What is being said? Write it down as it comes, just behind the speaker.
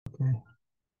Okay.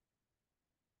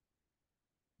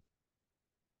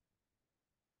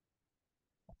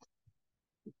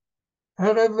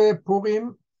 ערב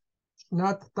פורים,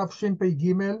 שנת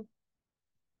תשפ"ג,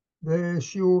 the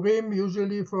שיעורים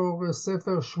usually for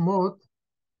ספר שמות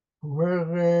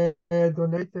were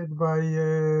donated by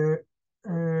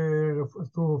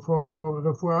for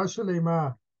רפואה שלמה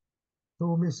to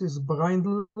Mrs.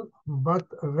 בריינדל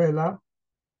בת רלה.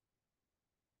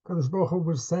 הקדוש ברוך הוא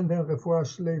will send her רפואה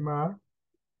שלמה.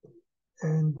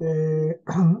 And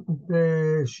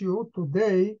the shiur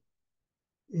today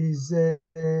is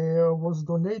was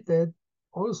donated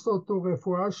also to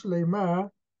רפואה שלמה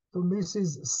to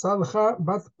Mrs. סלחה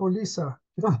בת פוליסה.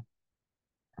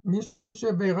 מי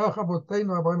שברך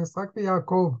אבותינו אברהם יצחק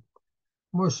ויעקב,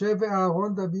 משה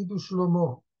ואהרון דוד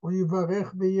ושלמה, הוא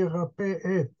יברך וירפא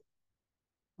את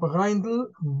בריינדל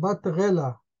בת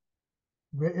רלה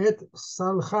ואת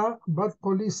סלחה בת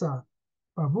פוליסה,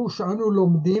 עבור שאנו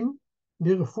לומדים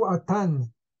לרפואתן.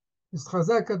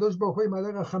 יתחזה הקדוש ברוך הוא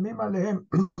ימלא רחמים עליהם,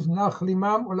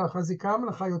 להחלימם ולחזיקם,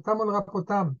 לחיותם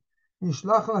ולרפאותם,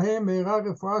 ישלח להם מהרה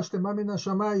רפואה שלמה מן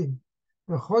השמיים,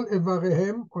 לכל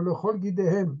איבריהם ולכל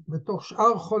גידיהם, בתוך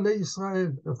שאר חולי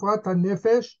ישראל, רפואת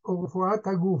הנפש ורפואת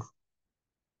הגוף.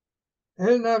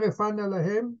 אל נא רפאנה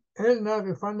להם, אל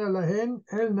נא רפאנה להן,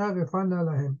 אל נא רפאנה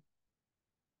להם.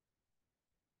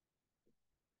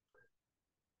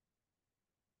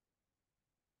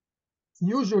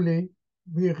 Usually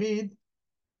we read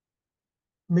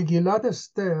Megillat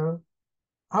Esther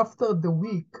after the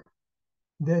week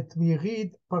that we read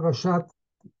Parashat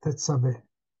Tetzaveh.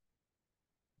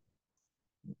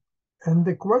 And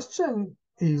the question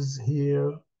is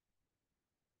here,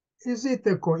 is it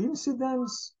a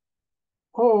coincidence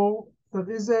or there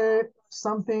is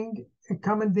something, a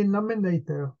common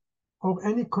denominator or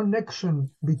any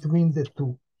connection between the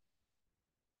two?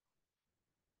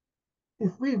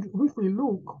 If we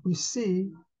look, we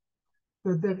see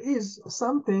that there is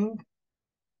something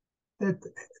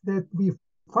that we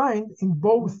find in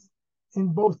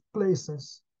both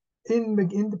places, in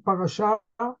the parasha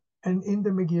and in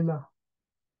the Megillah.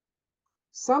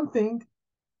 Something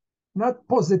not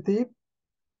positive,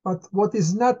 but what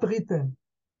is not written.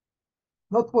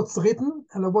 Not what's written,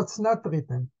 and what's not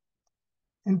written.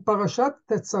 In Parashat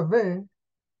Tetzaveh,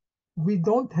 we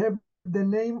don't have the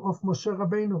name of Moshe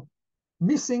Rabbeinu.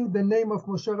 Missing the name of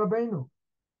Moshe Rabbeinu.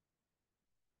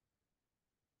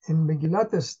 In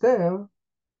Megillat Esther,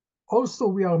 also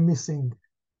we are missing.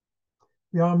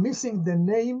 We are missing the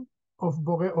name of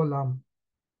Borei Olam.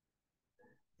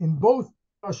 In both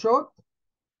parashot,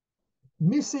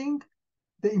 missing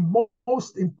the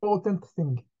most important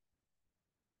thing.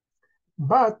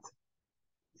 But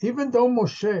even though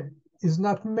Moshe is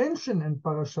not mentioned in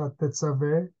Parashat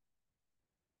Tetzaveh,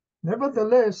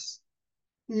 nevertheless,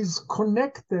 he is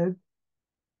connected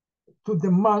to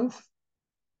the month,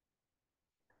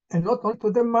 and not only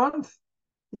to the month,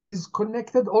 he is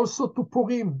connected also to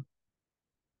Purim.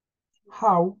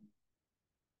 How?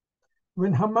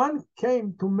 When Haman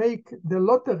came to make the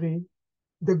lottery,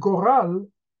 the Goral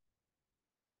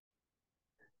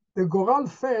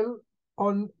fell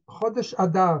on Chodesh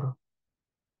Adar.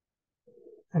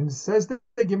 And says the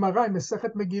Gemara in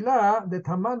Masechet Megillah that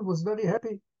Haman was very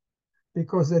happy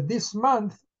because at this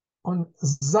month, on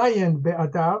Zayin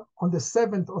Be'adar, on the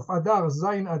 7th of Adar,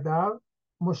 Zayin Adar,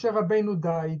 Moshe Rabbeinu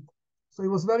died. So he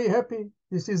was very happy.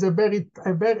 This is a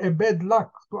bad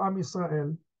luck to Am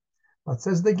Yisrael. But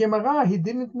says the Gemara, he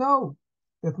didn't know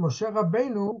that Moshe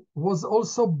Rabbeinu was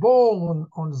also born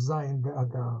on Zayin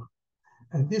Be'adar.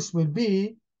 And this will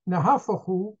be,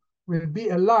 Nahafachu, will be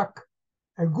a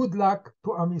good luck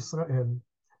to Am Yisrael.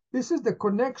 This is the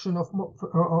connection of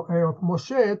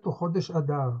Moshe to Chodesh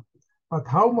Adar. But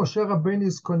how Moshe Rabbeinu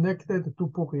is connected to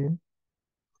Purim?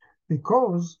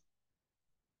 Because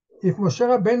if Moshe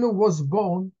Rabbeinu was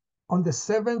born on the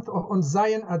 7th on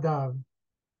Zayin Adar,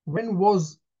 when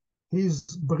was his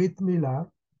Brit Milah?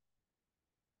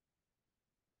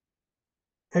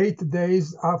 8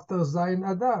 days after Zayin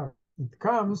Adar. It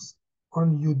comes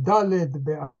on Yudaled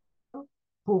Be'adar,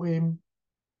 Purim.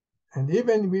 And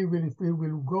even if we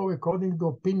will go according to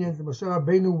opinions, Moshe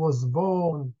Rabbeinu was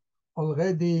born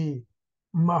already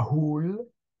Mahul,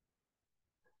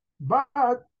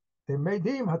 but they made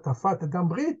him Hatafat Dam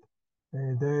Brit.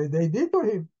 They did to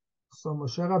him. So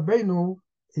Moshe Rabbeinu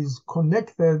is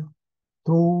connected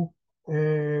to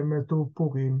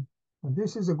Purim. And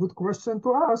this is a good question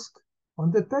to ask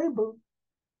on the table.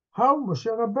 How Moshe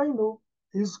Rabbeinu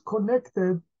is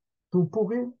connected to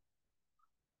Purim?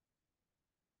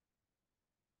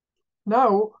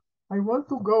 Now, I want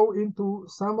to go into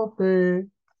some of the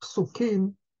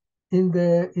psukim in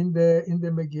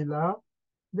the Megillah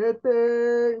that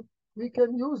we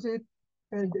can use it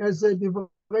and as a Divre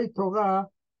Torah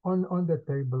on the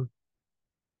table.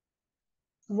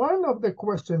 One of the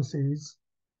questions is,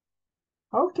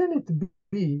 how can it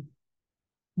be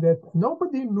that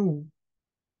nobody knew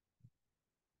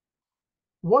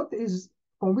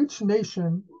from which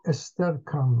nation Esther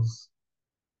comes?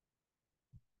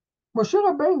 Moshe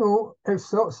Rabbeinu,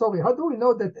 how do we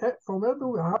know that,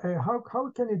 how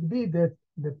can it be that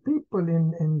the people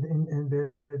in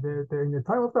the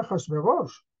time of the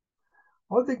Achashverosh,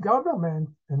 all the government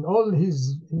and all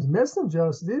his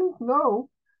messengers didn't know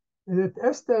that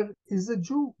Esther is a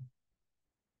Jew?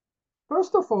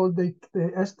 First of all,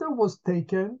 Esther was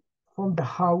taken from the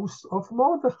house of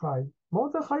Mordechai.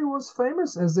 Mordechai was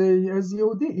famous as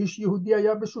Yehudi. Ish Yehudi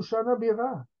היה בשושן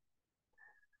הבירה.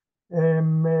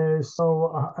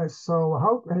 So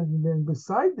how, and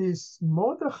beside this,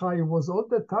 Mordechai was all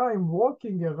the time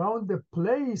walking around the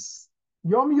place,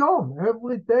 yom yom.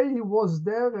 Every day he was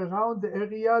there around the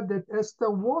area that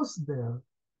Esther was there.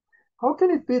 How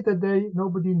can it be that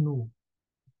nobody knew?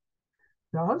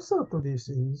 The answer to this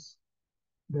is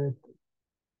that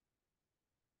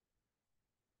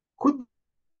could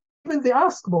even they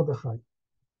ask Mordechai?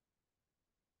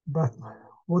 But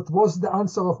what was the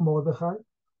answer of Mordechai?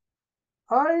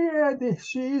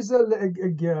 She is a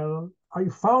girl. I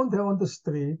found her on the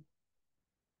street.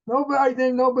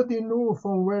 Nobody knew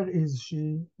from where is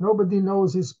she. Nobody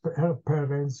knows her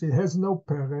parents. She has no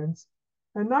parents.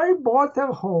 And I brought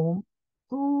her home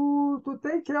to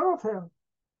take care of her.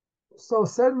 So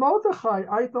said Mordechai,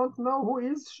 I don't know who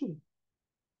is she.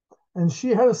 And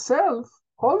she herself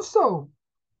also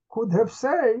could have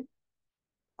said,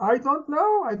 I don't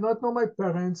know my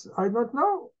parents. I don't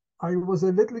know. I was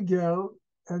a little girl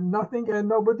and nothing, and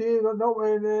nobody, and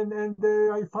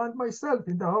I found myself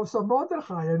in the house of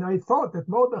Mordechai, and I thought that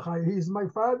Mordechai, he is my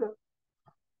father.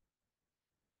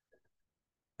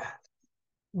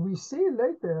 We see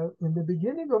later in the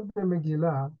beginning of the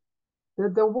Megillah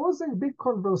that there was a big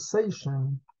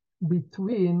conversation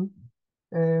between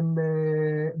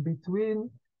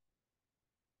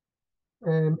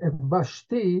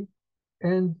Vashti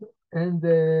and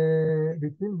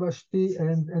between Vashti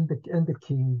and the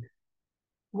king.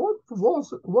 What was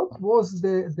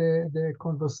the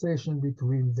conversation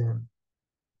between them?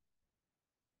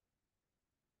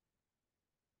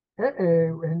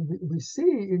 And we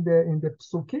see in the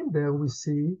psukim there, we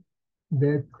see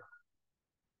that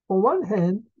on one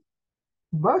hand,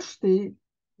 Vashti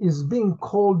is being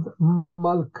called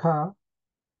Malka,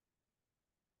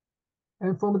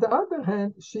 and from the other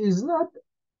hand, she is not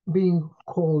being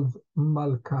called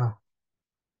Malka.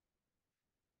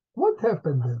 What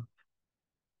happened there?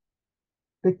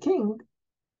 The king,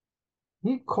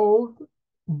 he called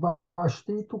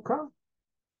Vashti to come.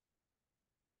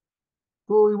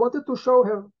 So he wanted to show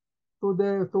her to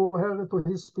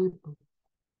his people.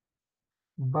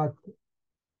 But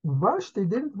Vashti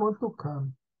didn't want to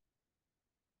come.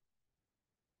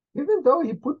 Even though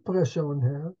he put pressure on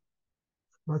her,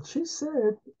 but she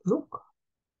said, look,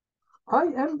 I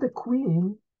am the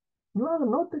queen, you are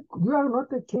not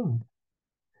a king,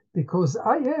 because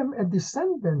I am a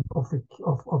descendant of a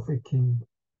king.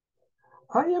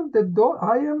 I'm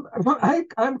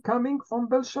coming from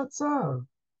Belshazzar.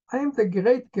 I am the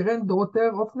great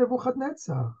granddaughter of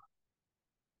Nebuchadnezzar.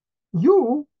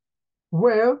 You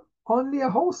were only a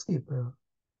housekeeper.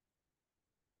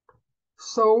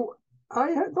 So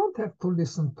I don't have to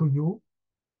listen to you.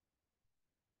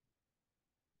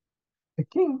 The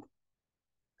king,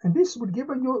 and this would give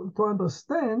you to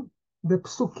understand the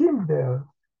psukim there.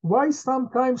 Why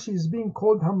sometimes she is being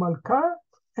called Hamalka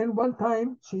and one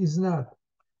time she is not.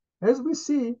 As we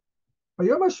see,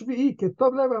 ביום השביעי,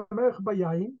 כתוב לב המלך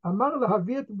ביין, אמר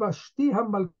להביא את ושתי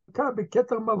המלכה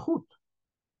בכתר מלכות.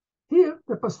 Here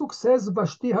the pasuk says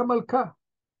Vashti Hamalka.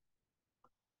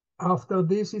 After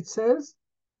this it says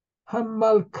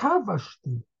Hamalka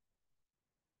Vashti.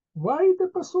 Why the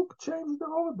pasuk changed the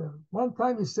order? One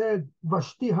time he said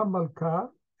Vashti Hamalka,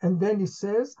 and then he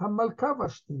says Hamalka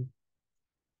Vashti.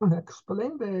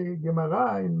 Explain the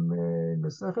Gemara in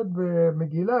Masechet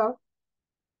Megillah.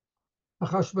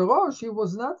 Achashverosh, he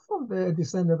was not from the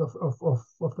descendant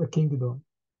of the kingdom.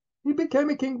 He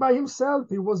became a king by himself.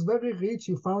 He was very rich.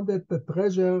 He founded the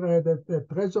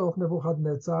treasure of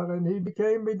Nebuchadnezzar, and he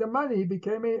became, with the money, he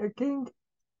became a king.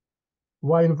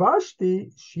 While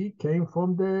Vashti, she came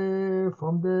from the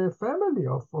family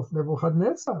of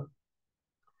Nebuchadnezzar.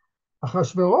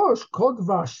 Achashverosh called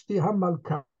Vashti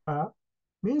Hamalka,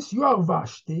 means you are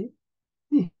Vashti.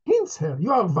 He hints her,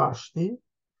 you are Vashti,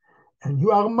 and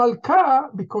you are Malka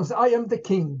because I am the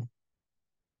king.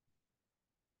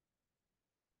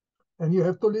 And you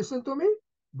have to listen to me.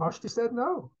 Vashti said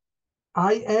no.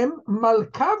 I am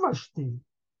Malka Vashti.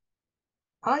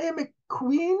 I am a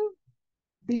queen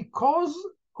because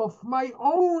of my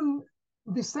own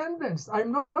descendants. I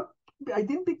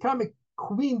didn't become a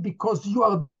queen because you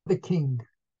are the king.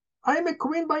 I am a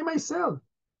queen by myself.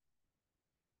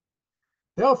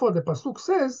 Therefore, the pasuk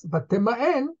says,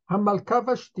 "Vatemaen hamalka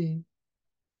Vashti."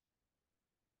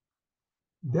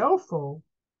 Therefore,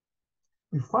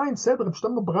 we find, said Reb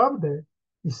Shlomo Bravde,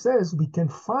 he says we can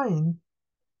find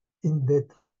in that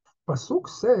pasuk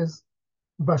says,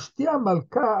 "Vashti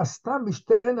hamalka עשתה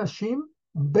משתי נשים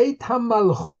בית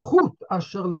המלכות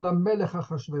אשר למלך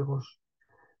אחשוורוש."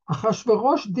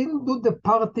 Achashverosh didn't do the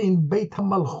party in Beit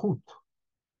HaMalchut.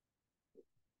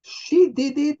 She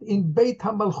did it in Beit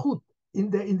HaMalchut, in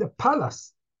the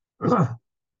palace,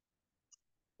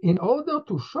 in order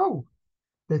to show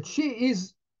that she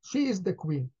is the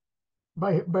queen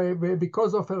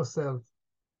because of herself.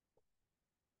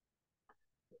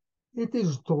 It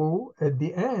is true at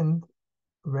the end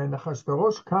when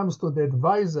Achashverosh comes to the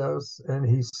advisors and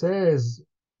he says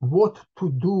what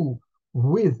to do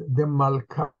with the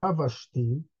Malka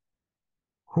Vashti,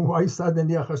 why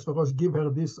suddenly Achashverosh give her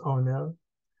this honor?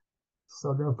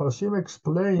 So the Parshim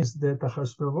explains that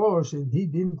Achashverosh, he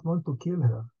didn't want to kill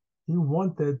her. He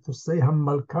wanted to say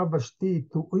Malka Vashti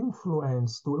to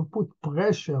influence, to put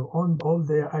pressure on all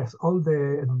the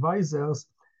advisors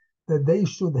that they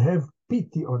should have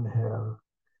pity on her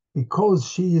because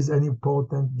she is an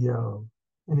important girl,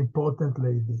 an important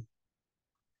lady.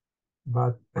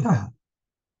 But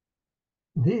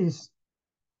this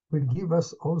will give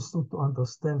us also to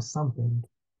understand something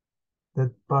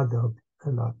that bothered a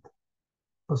lot.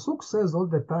 Pasuk says all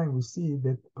the time, we see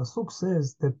that Pasuk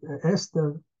says that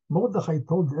Mordechai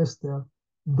told Esther,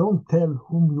 don't tell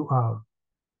whom you are.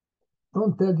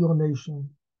 Don't tell your nation.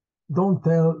 Don't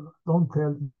tell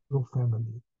your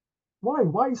family. Why?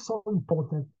 Why is so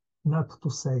important not to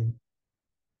say?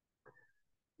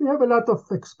 We have a lot of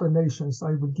explanations.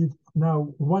 I will give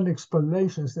now one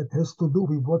explanation that has to do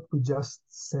with what we just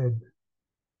said.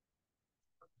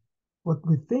 What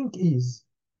we think is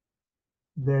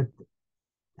that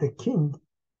the king,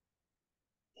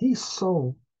 he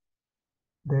saw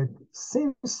that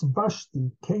since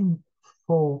Vashti came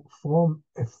from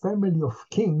a family of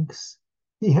kings,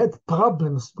 he had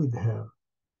problems with her.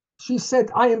 She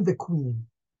said, I am the queen.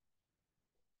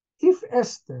 If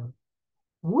Esther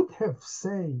would have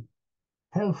said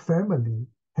her family,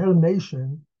 her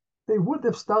nation, they would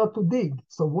have started to dig.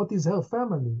 So what is her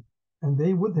family? And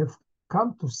they would have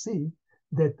come to see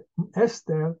that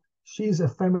Esther, she is a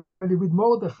family with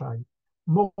Mordechai.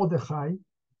 Mordechai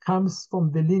comes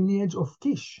from the lineage of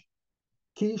Kish.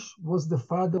 Kish was the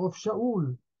father of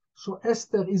Shaul. So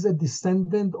Esther is a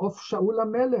descendant of Shaul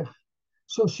HaMelech.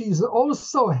 So she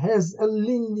also has a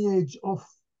lineage of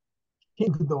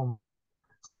kingdom.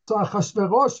 So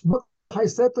Achashverosh, Mordechai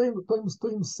said to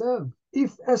himself,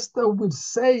 if Esther would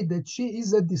say that she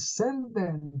is a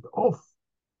descendant of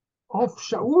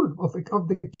Shaul, of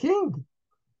the king,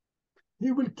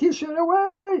 he will kiss her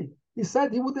away. He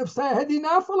said he would have said, I had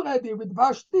enough already with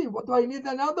Vashti. What do I need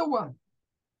another one?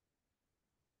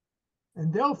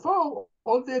 And therefore,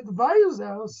 all the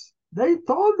advisors, they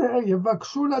told her,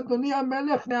 יבקשו לאדוני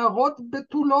המלך נערות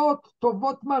בתולות,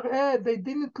 טובות מראה. They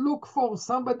didn't look for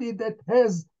somebody that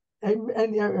has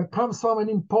comes from an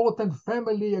important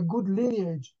family, a good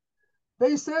lineage.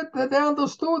 They said that they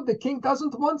understood the king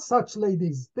doesn't want such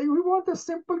ladies. We want a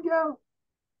simple girl.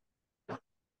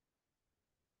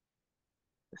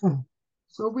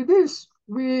 So with this,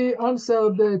 we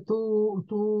answered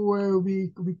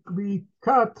we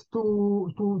cut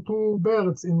two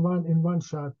birds in one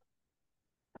shot.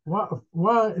 Why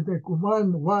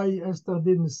Esther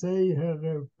didn't say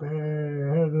her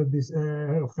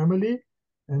family,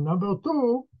 and number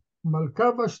two,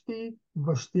 Malka Vashti,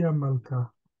 Vashti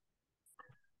Malka.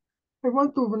 I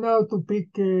want to now to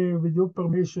pick, with your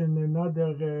permission,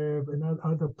 another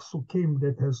psukim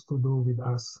that has to do with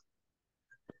us.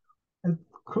 And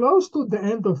close to the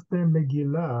end of the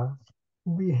Megillah,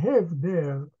 we have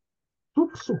there two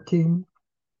psukim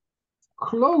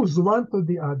close one to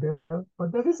the other,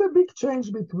 but there is a big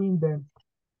change between them.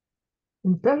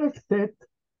 In Perek Tet,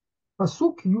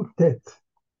 Pasuk Yutet,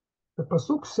 the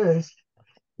Pasuk says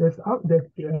that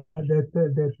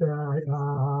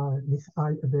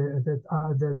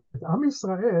Am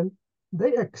Israel,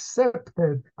 they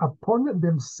accepted upon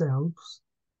themselves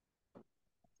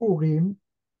Purim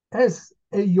as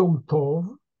a Yom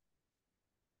Tov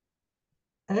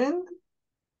and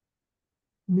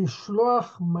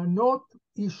Mishloach Manot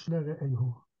Ish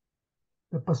Lere'ehu.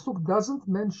 The Pasuk doesn't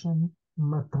mention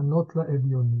מתנות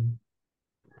לאביונים.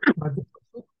 But the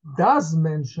pasuk does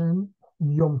mention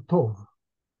Yom Tov.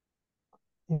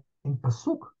 In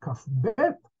pasuk kaf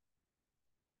bet,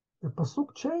 the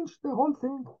pasuk changed the whole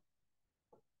thing.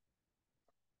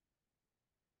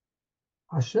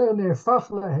 אשר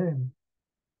נהפך להם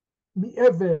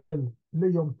מאבל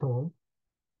ליום טוב,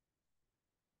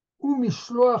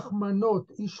 ומשלוח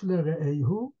מנות איש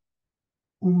לרעהו,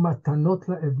 ומתנות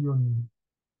לאביונים.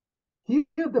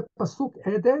 Here the pasuk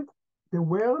added the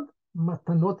word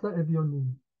מתנות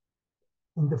לאביונים.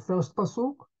 In the first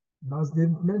pasuk, it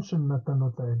didn't mention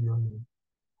מתנות לאביונים.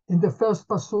 In the first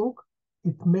pasuk,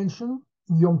 it mentioned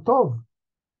Yom Tov.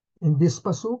 In this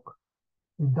pasuk,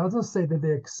 it doesn't say that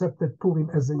they accepted Purim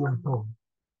as a Yom Tov.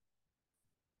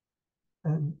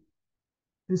 And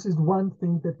this is one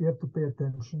thing that we have to pay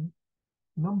attention.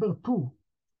 Number two,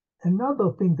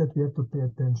 another thing that we have to pay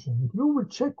attention. If you will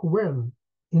check well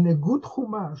in a good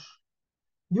Chumash,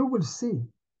 you will see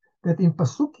that in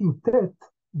Pasuk Yutet,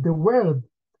 the word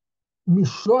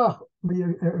Mishloach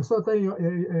Yom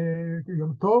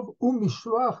Tov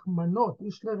u'Mishloach Manot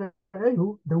Ish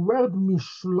L'Re'ehu, the word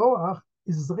Mishloach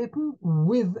is written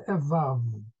with a vav.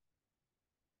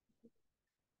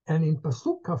 And in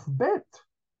Pasuk Kaf Bet,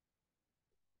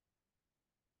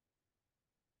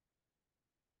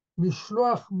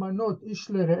 Mishloach Manot Ish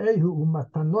L'Re'ehu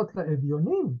u'Matanot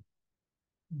La'evyonim,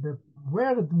 the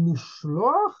word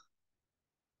Mishloach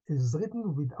is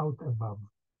written without a vav,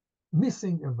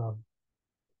 missing a vav.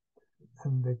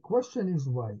 And the question is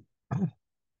why?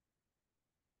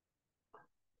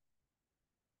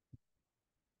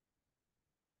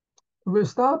 We'll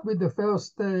start with the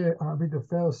first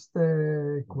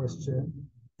question.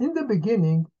 In the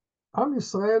beginning, Am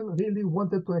Yisrael really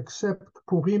wanted to accept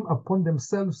Purim upon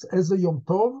themselves as a Yom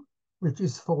Tov, which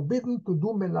is forbidden to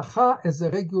do melacha as a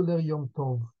regular Yom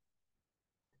Tov.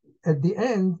 At the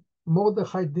end,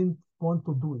 Mordechai didn't want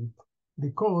to do it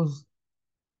because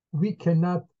we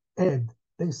cannot add.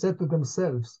 They said to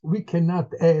themselves, we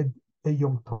cannot add a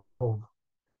Yom Tov.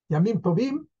 Yamim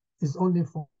Tovim is only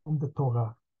from the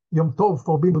Torah. Yom Tov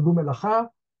forbidden to do melacha,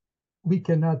 we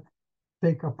cannot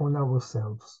take upon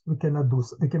ourselves. We cannot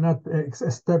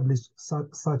establish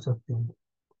such a thing.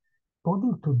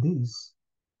 According to this,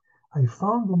 I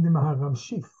found in the Maharab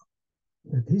Shif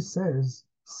that he says,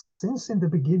 since in the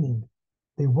beginning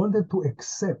they wanted to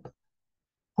accept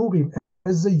Purim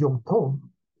as a Yom Tov,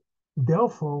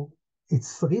 therefore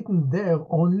it's written there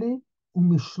only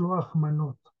Mishloach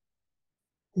Manot.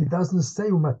 It doesn't say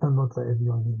Matanot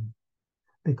La'evyonim,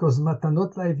 because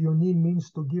Matanot La'evyonim means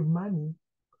to give money.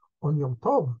 On Yom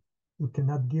Tov, you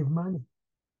cannot give money.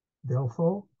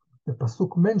 Therefore, the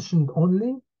pasuk mentioned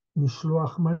only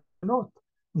Mishloach Manot.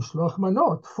 Mishloach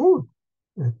Manot, food,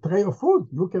 a tray of food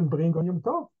you can bring on Yom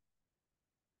Tov.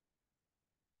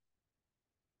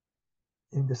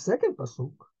 In the second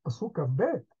pasuk, pasuk of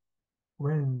Bet,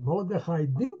 when Mordechai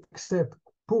did accept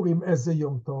Purim as a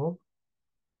Yom Tov,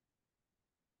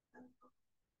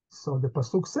 so the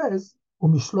pasuk says,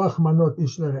 "Umishloach manot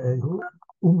ish lere'ehu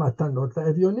umatanot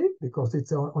la'evyonim," because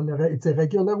it's a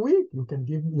regular week. You can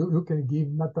give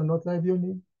matanot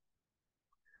la'evyonim.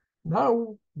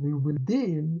 Now we will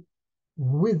deal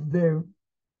with the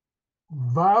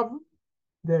vav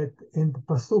that in the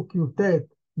pasuk Yutet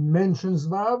mentions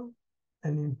vav,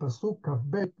 and in pasuk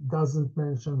Kafbet doesn't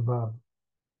mention vav.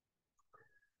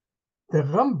 The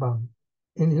Rambam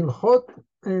in Hilchot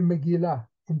Megillah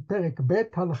in Perek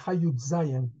Bet Halcha Yud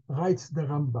Zayin writes the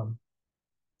Rambam,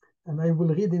 and I will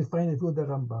read in front of you the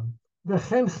Rambam.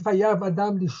 וכן חייב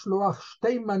אדם לשלוח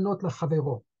שתי מנות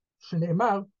לחברו,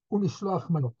 שנאמר ולשלוח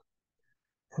מנות.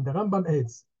 And the Rambam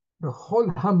adds, בכל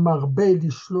המרבה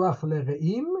לשלוח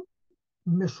לרעים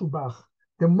משובח.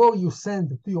 The more you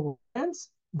send to your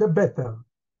friends, the better.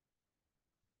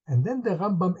 And then the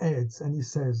Rambam adds, and he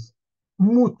says,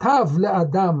 מוטב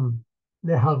לאדם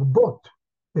להרבות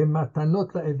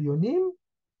במתנות לאביונים,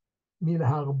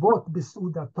 מלהרבות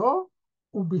בסעודתו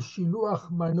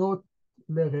ובשילוח מנות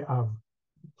לרעיו.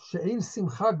 שאין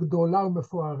שמחה גדולה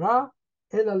ומפוארה,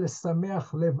 אלא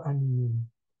לשמח לב עניים.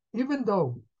 Even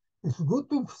though it's good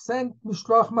to send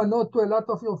משלוח מנות to a lot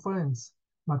of your friends,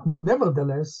 but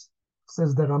nevertheless,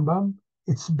 says the Rambam,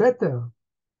 it's better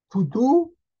to do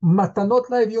מתנות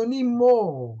לאביונים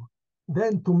more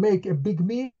than to make a big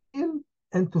meal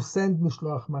and to send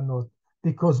משלוח מנות,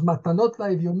 because מתנות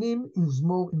לאביונים is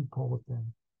more important.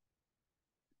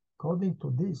 According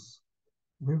to this,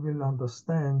 we will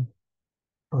understand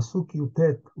Pasuk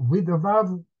Yutet with a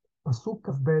Vav, Pasuk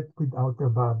Kafbet without a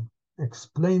Vav.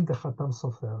 Explain the Khatam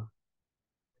Sofer.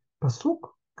 Pasuk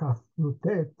Kaf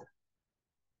Yutet,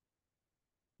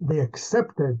 they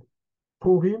accepted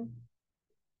Purim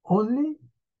only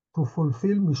to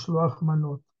fulfill Mishloach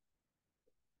Manot.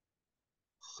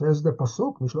 Says the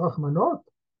Pasuk, Mishloach Manot,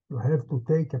 you have to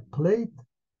take a plate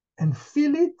and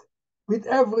fill it with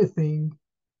everything.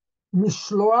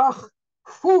 Mishloach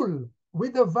full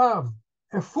with a vav,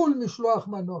 a full Mishloach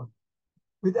Manot,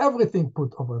 with everything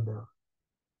put over there.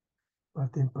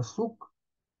 But in Pasuk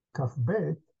Kaf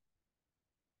Bet,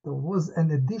 there was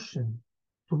an addition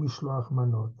to Mishloach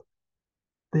Manot.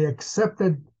 They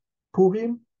accepted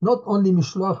Purim, not only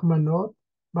Mishloach Manot,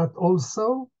 but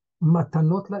also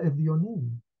Matanot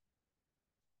LaEvyonim.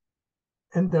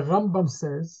 And the Rambam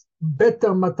says, better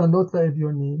Matanot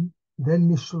LaEvyonim than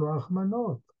Mishloach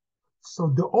Manot. So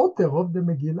the author of the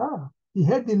Megillah, he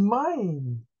had in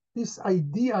mind this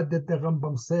idea that the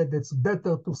Rambam said it's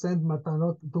better to send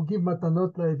Matanot, to give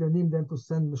Matanot LaEvyonim than to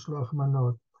send Mishloach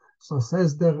Manot. So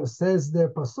says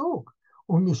the Pasuk,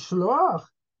 Umishloach,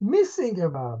 missing a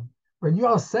vav. When you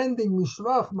are sending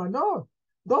Mishloach Manot,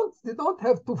 you don't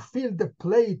have to fill the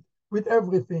plate with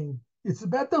everything. It's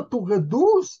better to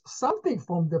reduce something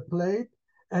from the plate,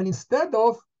 and instead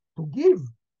of to give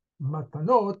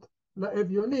Matanot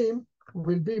LaEvyonim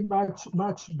will be much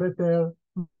better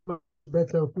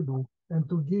to do, and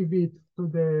to give it to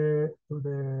the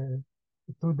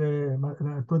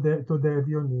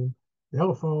Evyonim.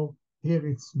 Therefore, here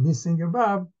it's missing a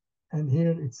vav, and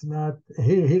here it's not.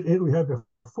 Here we have a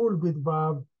full with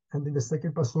vav, and in the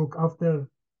second pasuk, after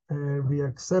we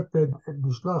accepted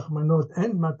Mishloach Manot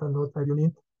and Matanot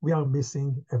Evyonim, we are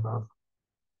missing a vav.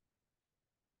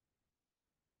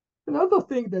 Another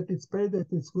thing that it's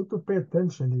good to pay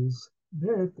attention is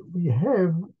that we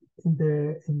have in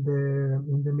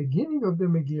the beginning of the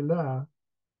Megillah,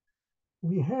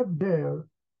 we have there,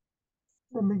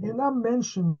 the Megillah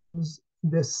mentions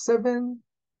the 7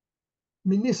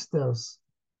 ministers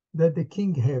that the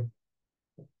king have.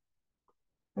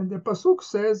 And the Pasuk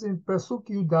says in Pasuk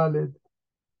Yudaled,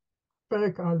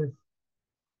 Perek Aleph,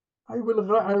 I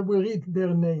will read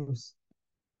their names.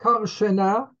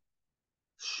 Karshena,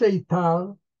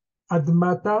 Sheitar,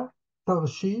 Admata,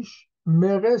 Tarshish,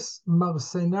 Meres,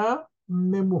 Marsena,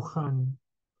 Memuchan.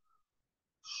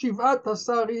 Shivat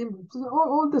Hasarim,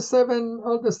 all the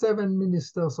seven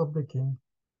ministers of the king.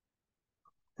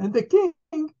 And the king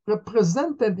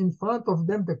represented in front of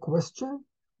them the question,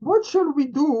 what shall we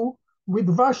do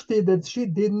with Vashti that she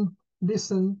didn't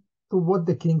listen to what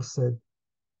the king said?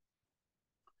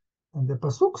 And the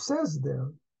Pasuk says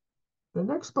there, the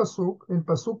next Pasuk, in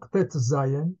Pasuk Tet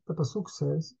Zayin, the Pasuk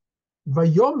says,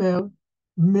 Vayomer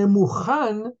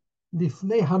Memuchan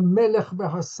lifnei hamelech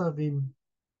v'hasarim.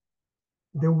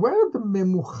 The word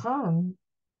Memuchan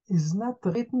is not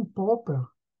written proper,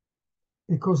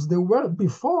 because the word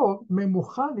before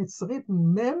Memuchan, it's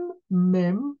written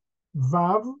Mem,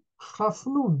 Vav, Chaf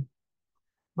Nun.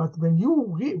 But when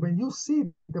you see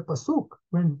the Pasuk,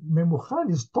 when Memuchan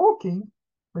is talking,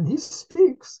 when he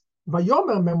speaks,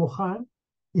 Vayomer Memuchan,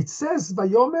 it says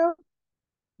Vayomer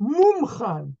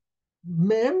Mumchan,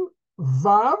 Mem,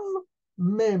 Vav,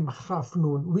 Mem, Chaf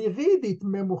Nun. We read it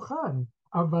Memuchan,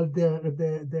 but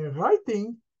the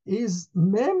writing is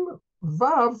Mem,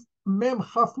 Vav, Mem,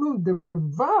 Chaf Nun. The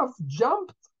Vav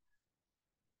jumped,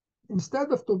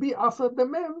 instead of to be after the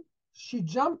Mem, she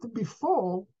jumped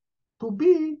before, to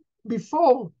be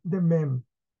before the Mem.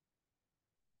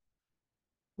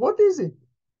 What is it?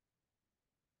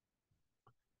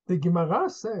 The Gemara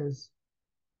says,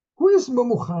 who is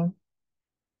Memuchan?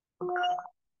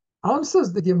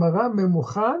 Answers the Gemara,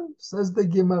 Memuchan, says the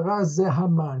Gemara, Ze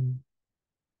Haman.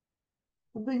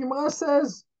 And the Gemara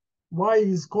says, why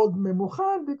he's called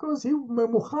Memuchan? Because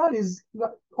Memuchan is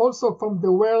also from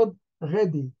the word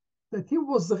ready, that he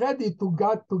was ready to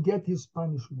get his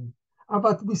punishment.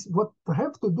 But what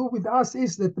have to do with us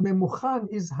is that Memuchan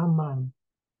is Haman.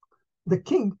 The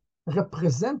king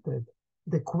represented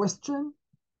the question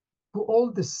to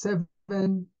all the 7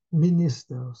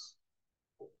 ministers.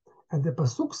 And the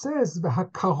Pasuk says,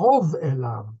 V'hakarov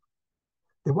elav,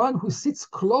 the one who sits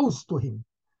close to him,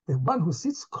 the one who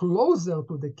sits closer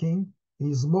to the king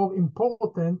is more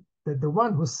important than the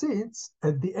one who sits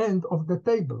at the end of the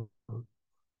table.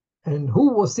 And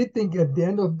who was sitting at the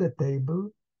end of the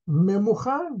table?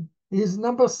 Memuchan, he is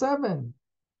number 7.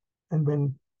 And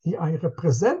when I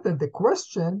represented the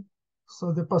question,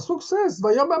 so the Pasuk says,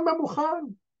 Vayomer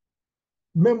Memuchan.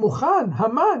 Memuchan,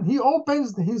 Haman, he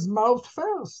opens his mouth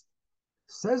first.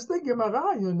 Says the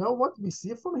Gemara, you know what we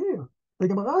see from here? The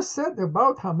Gemara said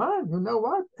about Haman, you know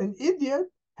what? An idiot,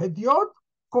 Hediot,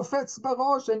 Kofetz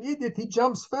Barosh, an idiot, he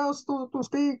jumps first to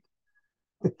speak.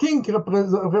 The king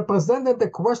represented the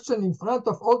question in front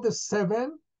of all the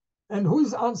 7, and who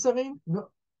is answering? No.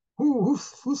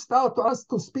 Who start to us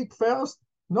to speak first?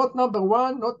 Not number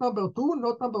 1, not number 2,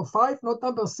 not number 5, not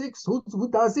number 6. Who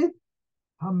does it?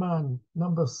 Haman,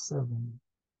 number 7.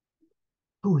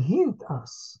 To hint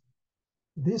us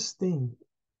this thing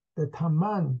that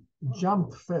Haman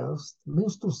jumped first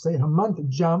means to say Haman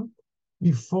jumped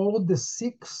before the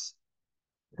 6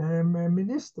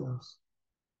 ministers.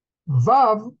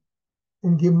 Vav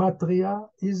in Gematria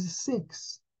is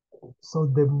 6. So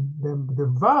the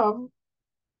Vav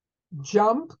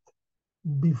jumped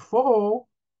before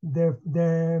the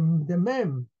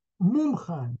Mem,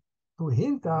 Mumchan, to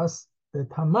hint us that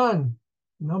Haman,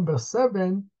 number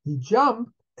 7, he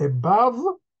jumped above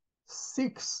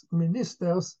 6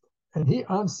 ministers, and he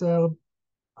answered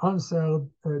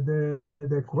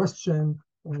the question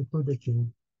to the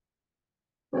king.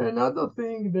 Another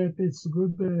thing that it's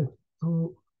good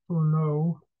to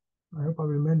know, I hope I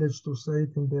will manage to say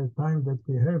it in the time that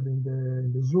we have in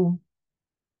the Zoom.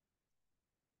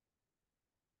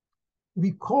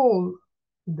 We call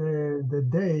the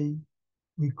day,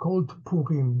 we called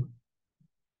Purim.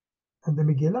 And the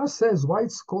Megillah says why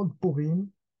it's called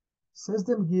Purim. Says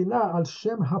the Megillah al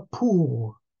Shem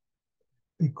HaPur,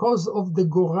 because of the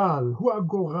Goral. Who are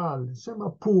Goral? Shem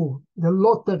HaPur, the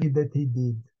lottery that he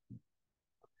did.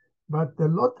 But the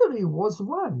lottery was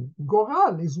 1.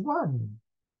 Goral is 1.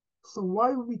 So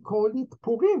why we call it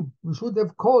Purim? We should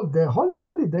have called the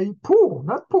holiday Pur,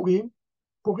 not Purim.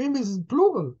 Purim is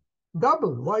plural,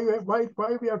 double. Why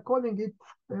we are calling it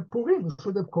Purim? We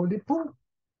should have called it Pur.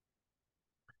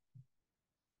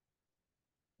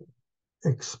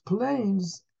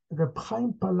 Explains Reb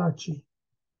Chaim Palachi.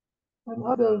 I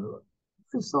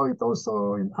saw it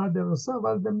also in others,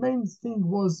 but the main thing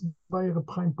was by Reb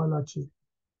Chaim Palachi.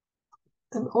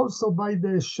 And also by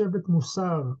the Shevet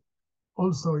Musar.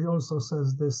 He also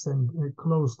says the same,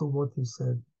 close to what he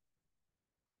said.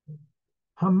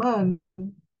 Haman,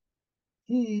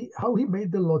 how he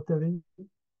made the lottery,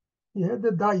 he had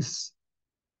the dice,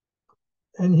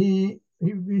 and he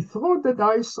threw the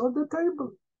dice on the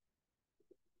table.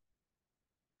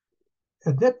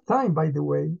 At that time, by the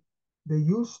way, they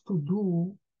used to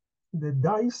do the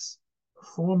dice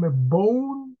from a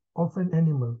bone of an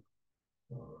animal.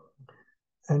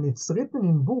 And it's written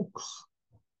in books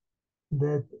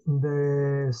that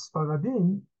the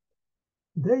Sfaradim,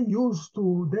 they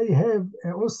have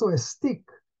also a stick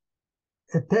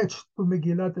attached to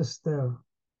Megillat Esther.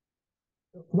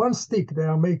 1 stick they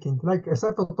are making, like a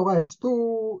Sefer Torah has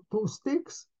two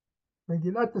sticks.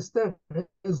 Megillat Esther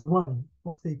has 1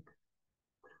 stick.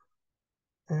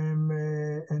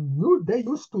 They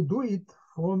used to do it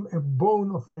from a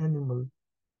bone of animal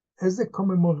as a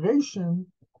commemoration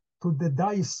to the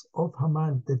dice of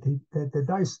Haman, that the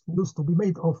dice used to be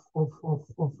made of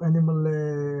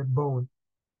animal bone.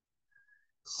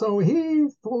 So he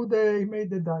made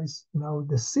the dice. Now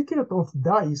the secret of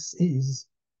dice is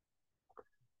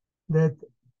that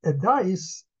a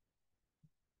dice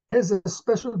has a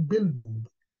special building.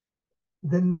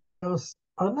 The numbers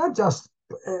are not just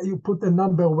you put a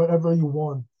number wherever you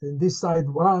want. In this side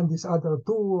 1, this other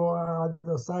 2, or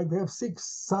other side. We have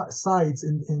 6 sides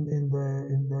in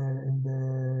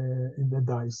the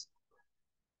dice.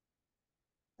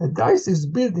 A dice is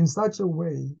built in such a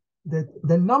way that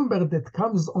the number that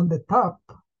comes on the top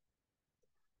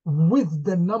with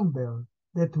the number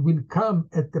that will come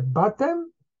at the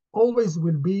bottom always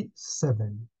will be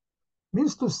 7.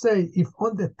 Means to say, if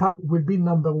on the top will be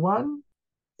number 1,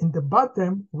 in the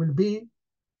bottom will be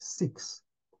 6.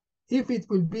 If it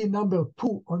will be number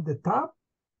 2 on the top,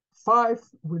 5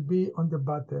 will be on the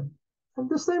bottom. And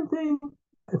the same thing,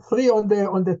 3 on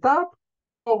the top,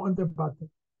 4 on the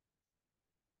bottom.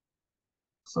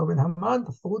 So when Haman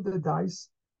threw the dice,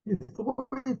 he threw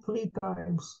it 3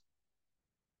 times.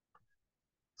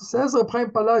 Says Reb Chaim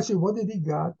Palachi, what did he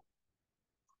got?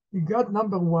 He got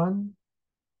number 1,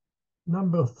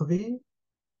 number 3,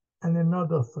 and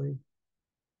another 3.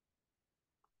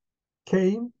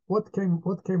 What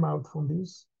came out from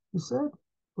this? He said,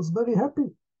 was very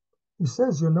happy. He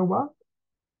says, you know what?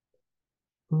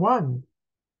 1,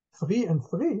 3, and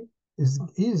 3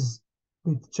 is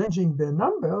with changing the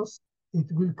numbers,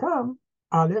 it will come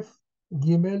Aleph,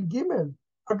 Gimel, Gimel.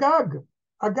 Agag.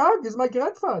 Agag is my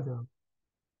grandfather.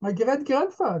 My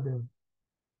great-grandfather.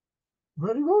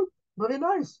 Very good. Very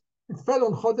nice. It fell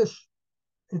on Chodesh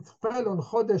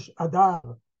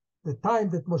Adar, the time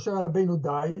that Moshe Rabbeinu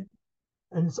died.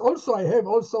 And it's also, I have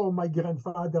also my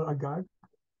grandfather Agag.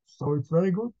 So it's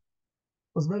very good.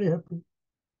 I was very happy.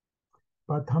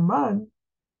 But Haman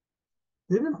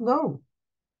didn't know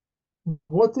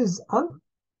what is under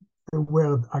the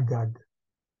word Agag.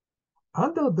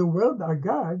 Under the word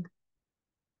Agag,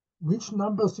 which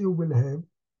numbers you will have?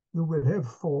 You will have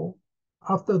 4.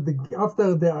 After the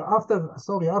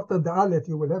Aleph,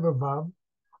 you will have a Vav.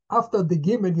 After the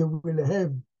Gimel, you will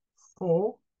have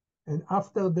 4, and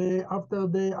under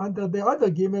the other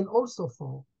Gimel also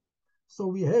 4. So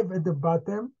we have at the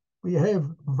bottom, we have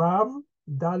Vav,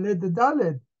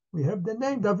 Daled. We have the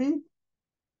name David.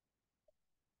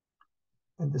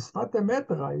 And the Sfat Emet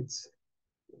writes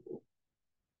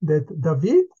that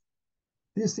David,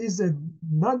 this is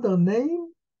another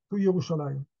name to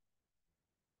Yerushalayim.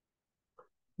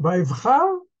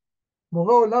 Vayivchar,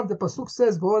 Borei Olam, the Pasuk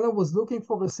says, Borei Olam was looking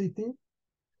for a city,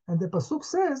 and the Pasuk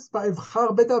says,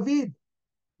 Vayivchar beDavid.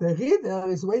 The reader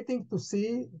is waiting to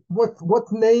see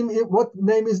what name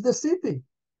is the city.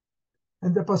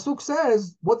 And the Pasuk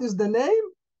says, what is the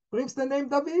name? Brings the name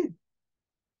David.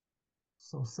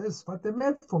 So says Sfat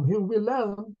Emet, from here we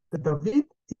learn that David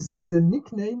is the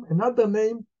nickname, another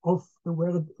name of the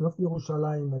word of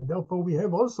Yerushalayim. And therefore we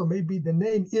have also maybe the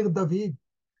name Ir David,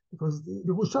 because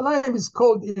Yerushalayim is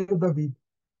called Ir David.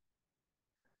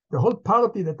 The whole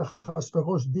party that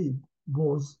Achashverosh did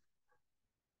was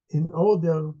in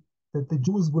order that the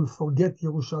Jews will forget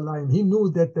Yerushalayim. He knew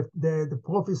that the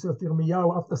prophecy of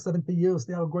Yirmiyahu, after 70 years,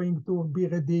 they are going to be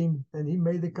redeemed. And he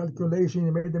made a calculation,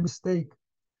 he made a mistake.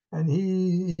 And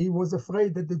he was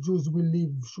afraid that the Jews will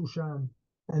leave Shushan.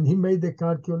 And he made a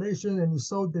calculation, and he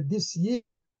saw that this year,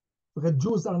 the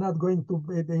Jews are not going to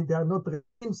be, they are not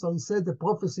redeemed. So he said the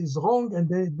prophecy is wrong, and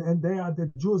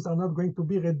the Jews are not going to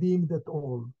be redeemed at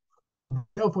all.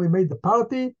 Therefore, he made the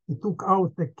party. He took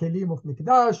out the kelim of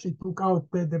Mikdash. He took out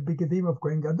the begedim of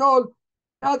Kohen Gadol.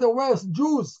 In other words,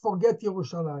 Jews forget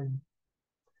Yerushalayim.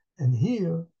 And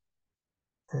here,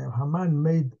 Haman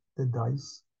made the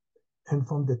dice. And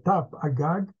from the top,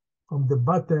 Agag, from the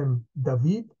bottom,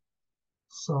 David.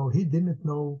 So he didn't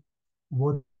know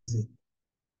what is it,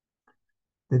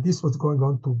 that this was going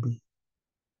on to be.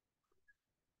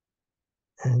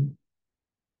 And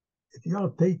if you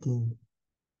are taking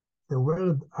the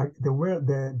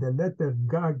letter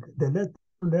Gag, the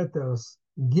letters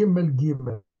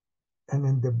Gimel, and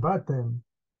in the bottom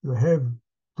you have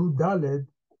 2 Daled,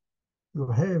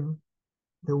 you have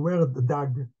the word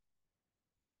Dag.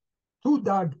 2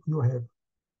 Dag you have.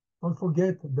 Don't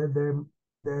forget that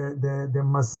the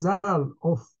Mazal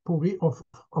of Purim of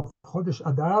Chodesh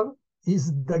Adar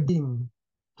is Dagim.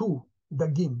 2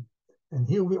 Dagim. And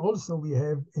here we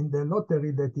have in the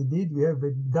lottery that he did, we have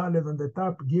a Dalet on the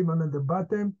top, Gimel on the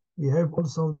bottom. We have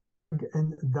also Dag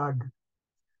and Dag.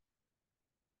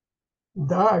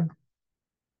 Dag,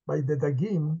 by the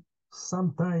Dagim,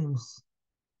 sometimes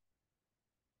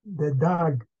the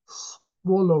Dag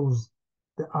swallows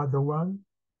the other one,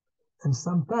 and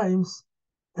sometimes,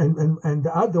 and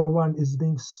the other one is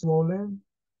being swollen,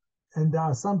 and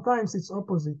sometimes it's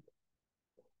opposite.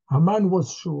 Haman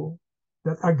was sure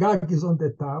that Agag is on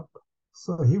the top,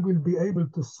 so he will be able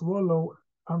to swallow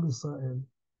Am Yisrael.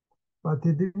 But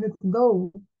he didn't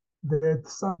know that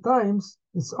sometimes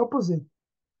it's opposite,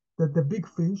 that the big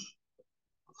fish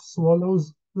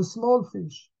swallows the small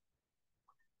fish.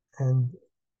 And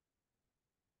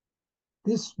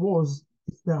this was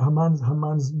the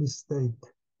Haman's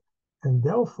mistake. And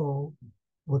therefore,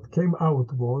 what came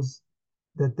out was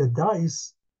that the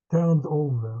dice turned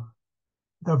over.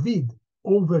 David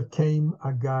overcame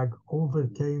Agag,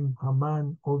 overcame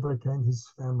Haman, overcame his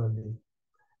family.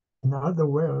 In other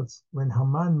words, when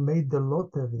Haman made the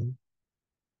lottery,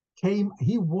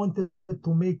 he wanted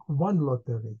to make 1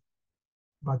 lottery.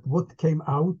 But what came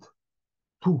out?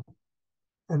 2.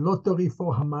 A lottery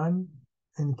for Haman,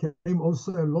 and came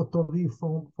also a lottery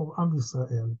for Am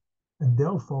Yisrael. And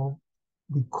therefore,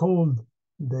 we called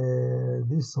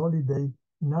this holiday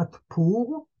not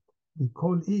Pur, we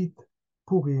call it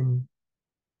Purim.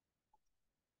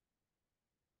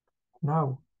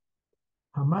 Now,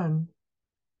 Haman,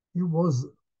 he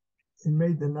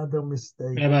made another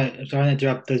mistake. Rabbi, I'm sorry to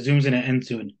interrupt. The Zoom's going to end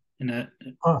soon.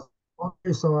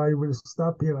 Okay, so I will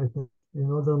stop here, I think, in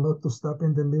order not to stop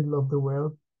in the middle of the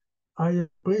word. I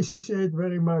appreciate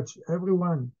very much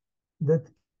everyone that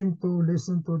came to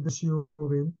listen to the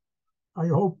shiurim. I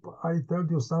hope I told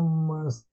you some